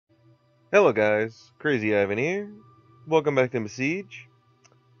Hello guys, Crazy Ivan here. Welcome back to Besiege.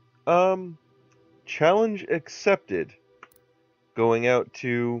 Um, Challenge accepted. Going out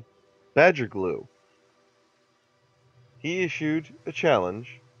to Badger Glue. He issued a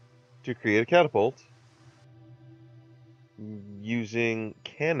challenge to create a catapult using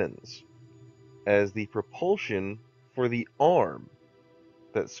cannons as the propulsion for the arm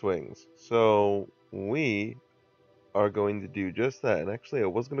that swings. So we are going to do just that. And actually, I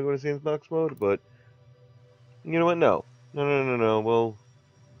was going to go to sandbox mode, but you know what? No, no.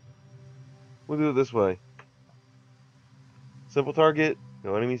 We'll do it this way. Simple target,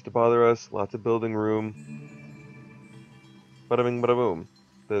 no enemies to bother us, lots of building room. Bada bing, bada boom.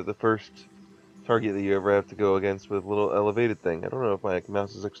 The first target that you ever have to go against with a little elevated thing. I don't know if my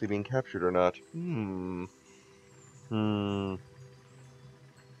mouse is actually being captured or not.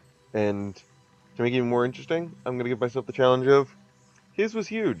 And to make it even more interesting, I'm going to give myself the challenge of, his was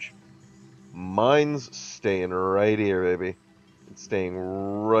huge. Mine's staying right here, baby. It's staying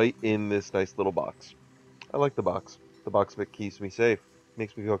right in this nice little box. I like the box. The box bit keeps me safe.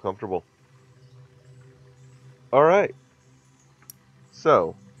 Makes me feel comfortable. Alright.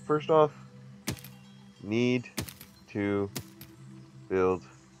 So, first off, need to build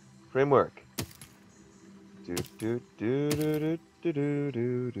framework. Do do do do do do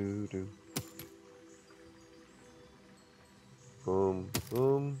do do do. Boom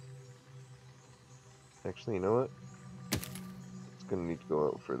boom. Actually, you know what? It's gonna need to go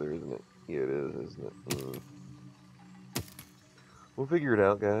out further, isn't it? Yeah, it is, isn't it? We'll figure it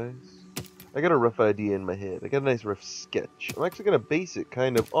out, guys. I got a rough idea in my head. I got a nice rough sketch. I'm actually gonna base it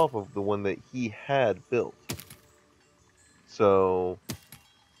kind of off of the one that he had built. So,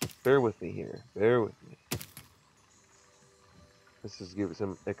 bear with me here. Bear with me. This is give it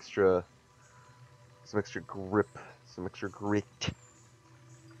some extra grip, some extra grit,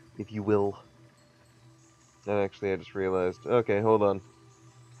 if you will. And actually, I just realized. Okay, hold on.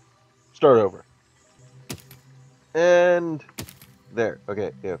 Start over. And there.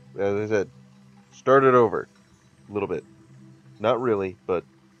 Okay, yeah. As I said, start it over. A little bit. Not really, but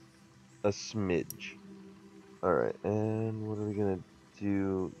a smidge. Alright, and what are we gonna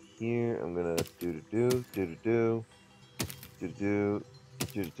do here? I'm gonna do.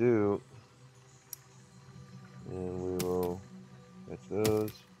 And we will catch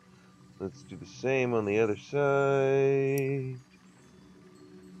those. Let's do the same on the other side.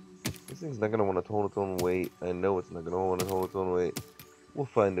 This thing's not gonna want to hold its own weight. I know it's not gonna want to hold its own weight. We'll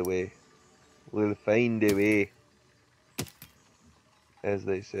find a way. We'll find a way, as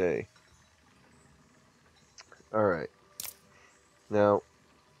they say. Alright. Now,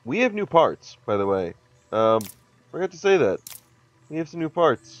 we have new parts, by the way. Forgot to say that. We have some new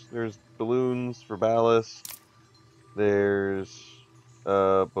parts. There's balloons for ballast. There's,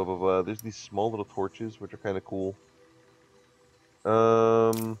 blah, blah, blah. There's these small little torches, which are kind of cool.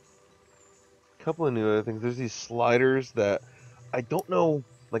 Couple of new other things. There's these sliders that I don't know.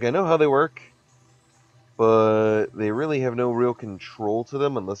 Like, I know how they work, but they really have no real control to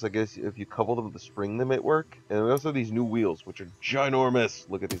them, unless I guess if you couple them with the spring, they might work. And we also have these new wheels, which are ginormous.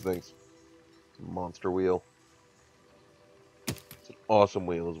 Look at these things. It's a monster wheel. It's an awesome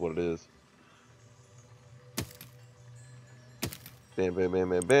wheel is what it is. Bam, bam, bam,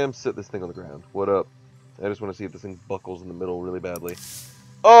 bam, bam. Set this thing on the ground. What up? I just want to see if this thing buckles in the middle really badly.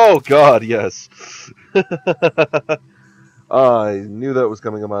 Oh, God, yes. I knew that was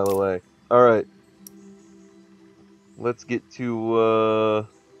coming a mile away. Alright. Let's get to,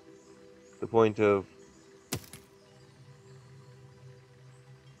 the point of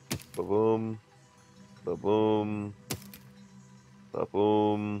ba-boom, ba-boom,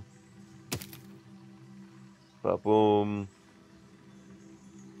 ba-boom, ba-boom.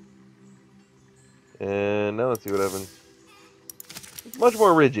 And now let's see what happens. It's much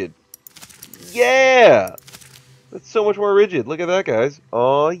more rigid. Yeah! That's so much more rigid. Look at that, guys.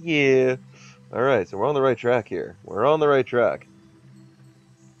 Oh, yeah. Alright, so we're on the right track here. We're on the right track.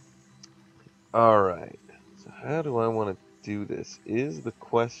 Alright. So how do I want to do this is the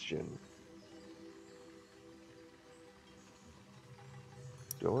question.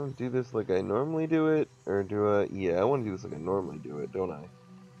 Do I want to do this like I normally do it? Or do I... Yeah, I want to do this like I normally do it, don't I?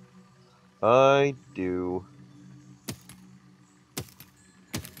 I do.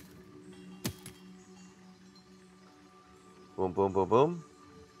 Boom, boom, boom, boom.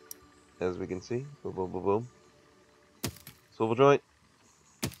 As we can see. Boom, boom, boom, boom. Swivel joint.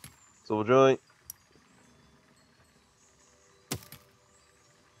 Swivel joint.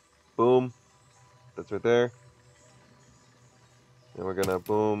 Boom. That's right there. And we're gonna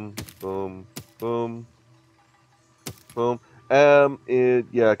boom, boom, boom, boom. Yeah,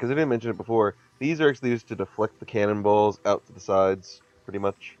 because I didn't mention it before. These are actually used to deflect the cannonballs out to the sides, pretty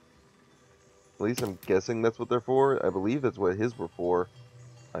much. At least I'm guessing that's what they're for. I believe that's what his were for.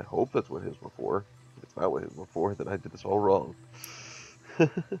 I hope that's what his were for. If it's not what his were for, then I did this all wrong.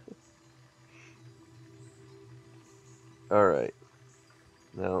 Alright.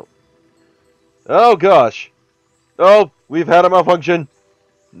 Now. Oh, gosh! Oh, we've had a malfunction!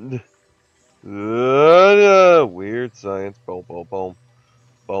 Weird science. Boom, boom, boom.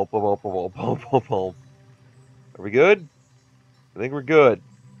 Boom, boom, boom, boom, boom, boom, boom. Are we good? I think we're good.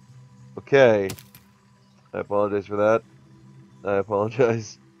 Okay. I apologize for that. I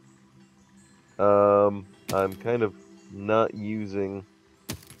apologize. I'm kind of not using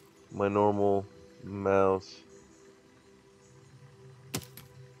my normal mouse.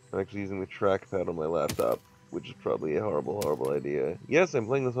 I'm actually using the trackpad on my laptop, which is probably a horrible, horrible idea. Yes, I'm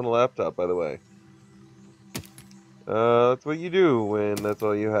playing this on a laptop, by the way. That's what you do when that's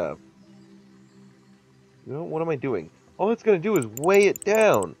all you have. You know, what am I doing? All it's gonna do is weigh it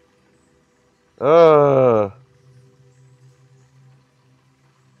down. But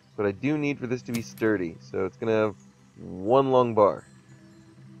I do need for this to be sturdy, so it's gonna have one long bar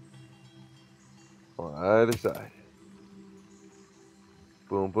on either side.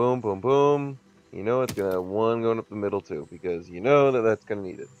 Boom, boom, boom, boom. You know it's gonna have one going up the middle too, because you know that that's gonna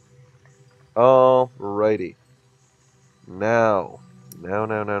need it. Alrighty. Now. Now.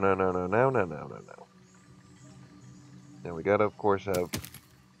 Now we gotta, of course, have...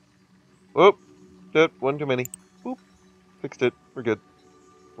 Whoop! One too many. Boop. Fixed it. We're good.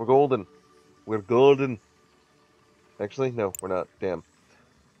 We're golden. We're golden. Actually, no, we're not. Damn.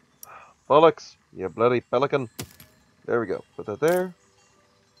 Bollocks! You bloody pelican. There we go. Put that there.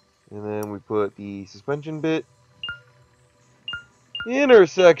 And then we put the suspension bit.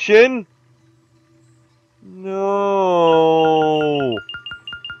 Intersection! No!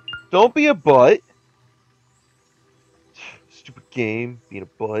 Don't be a butt! Stupid game, being a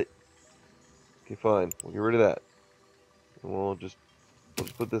butt. Okay, fine. We'll get rid of that. And we'll just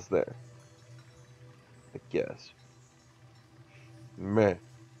put this there. I guess. Meh.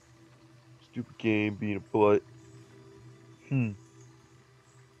 Stupid game, being a butt.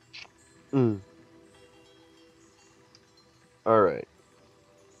 Alright.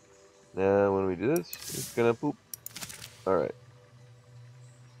 Now, when we do this, it's gonna poop. Alright.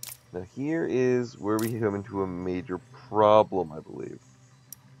 Now, here is where we come into a major problem, I believe.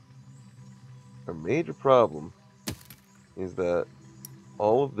 Our major problem is that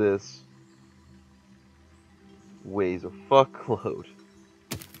all of this weighs a fuckload.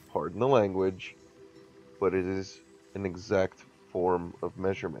 Pardon the language, but it is an exact form of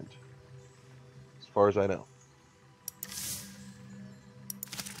measurement, as far as I know.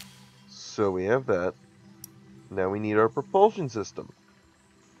 So we have that. Now we need our propulsion system.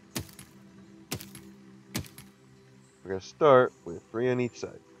 We're going to start with 3 on each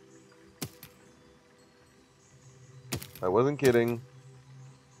side. I wasn't kidding.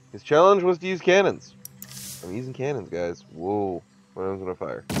 His challenge was to use cannons. I'm using cannons, guys. Whoa. My arm's gonna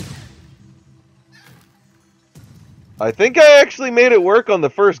fire. I think I actually made it work on the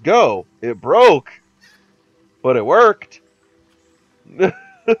first go. It broke, but it worked.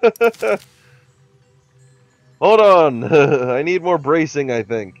 Hold on. I need more bracing, I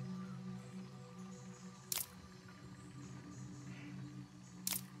think.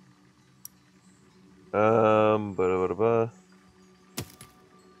 Ba-da-ba-da-ba.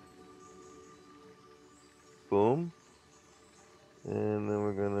 Boom. And then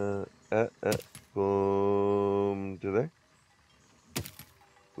we're gonna boom to there.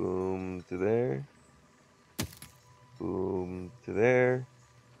 Boom to there. Boom to there.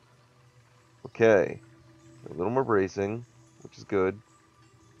 Okay. A little more bracing, which is good.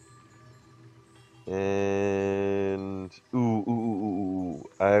 And ooh,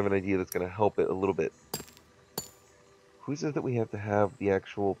 I have an idea that's gonna help it a little bit. Who says that we have to have the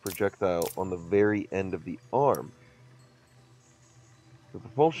actual projectile on the very end of the arm? The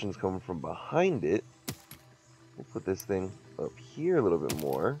propulsion's coming from behind it. We'll put this thing up here a little bit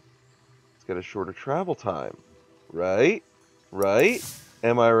more. It's got a shorter travel time. Right? Right?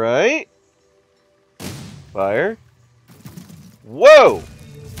 Am I right? Fire. Whoa!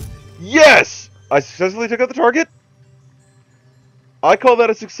 Yes! I successfully took out the target. I call that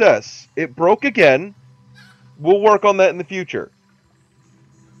a success. It broke again. We'll work on that in the future.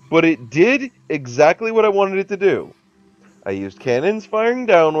 But it did exactly what I wanted it to do. I used cannons firing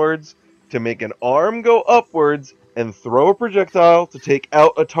downwards to make an arm go upwards and throw a projectile to take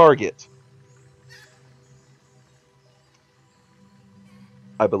out a target.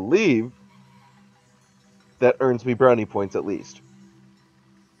 I believe that earns me brownie points at least.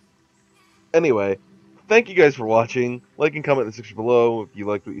 Anyway, thank you guys for watching. Like and comment in the section below if you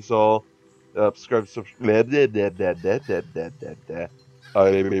liked what you saw. Subscribe to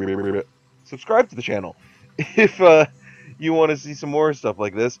the channel if you want to see some more stuff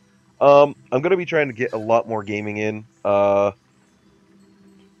like this. I'm gonna be trying to get a lot more gaming in. I'm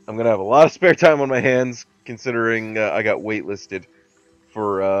gonna have a lot of spare time on my hands, considering I got waitlisted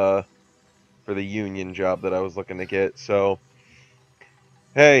for the union job that I was looking to get. So,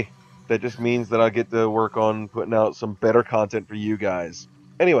 hey, that just means that I get to work on putting out some better content for you guys.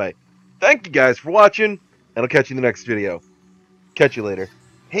 Anyway, thank you guys for watching, and I'll catch you in the next video. Catch you later.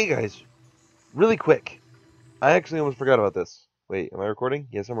 Hey guys, really quick. I actually almost forgot about this. Wait, am I recording?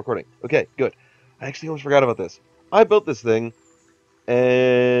 Yes, I'm recording. Okay, good. I actually almost forgot about this. I built this thing,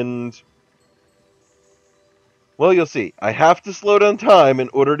 and well, you'll see. I have to slow down time in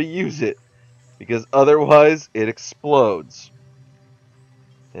order to use it, because otherwise it explodes.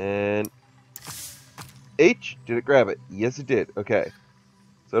 And H, did it grab it? Yes, it did. Okay.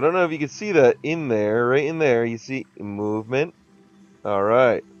 So I don't know if you can see that in there, right in there, you see movement.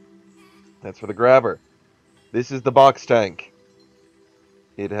 Alright. That's for the grabber. This is the box tank.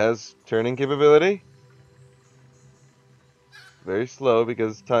 It has turning capability. Very slow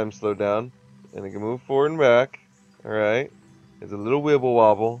because time slowed down. And it can move forward and back. Alright. There's a little wibble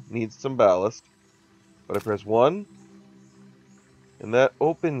wobble. Needs some ballast. But I press 1. And that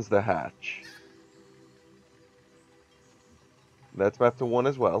opens the hatch. That's mapped to 1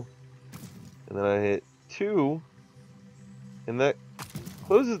 as well. And then I hit 2. And that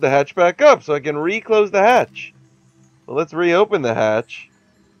closes the hatch back up, so I can re-close the hatch. Well, let's reopen the hatch,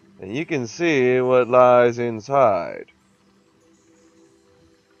 and you can see what lies inside.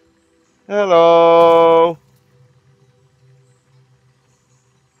 Hello!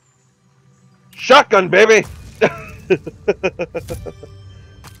 Shotgun, baby!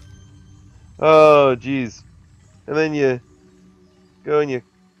 Oh, jeez. And then you go and you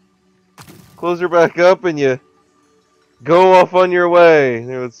close her back up, and you go off on your way.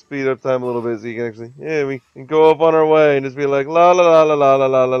 Here, let's speed up time a little bit so you can actually, yeah, we can go off on our way and just be like, la la la la la la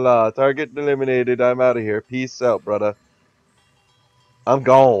la la la. Target eliminated. I'm out of here. Peace out, brother. I'm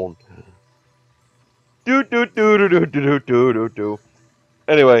gone. Do do do do do do do do do.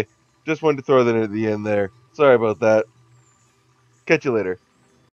 Anyway, just wanted to throw that in at the end there. Sorry about that. Catch you later.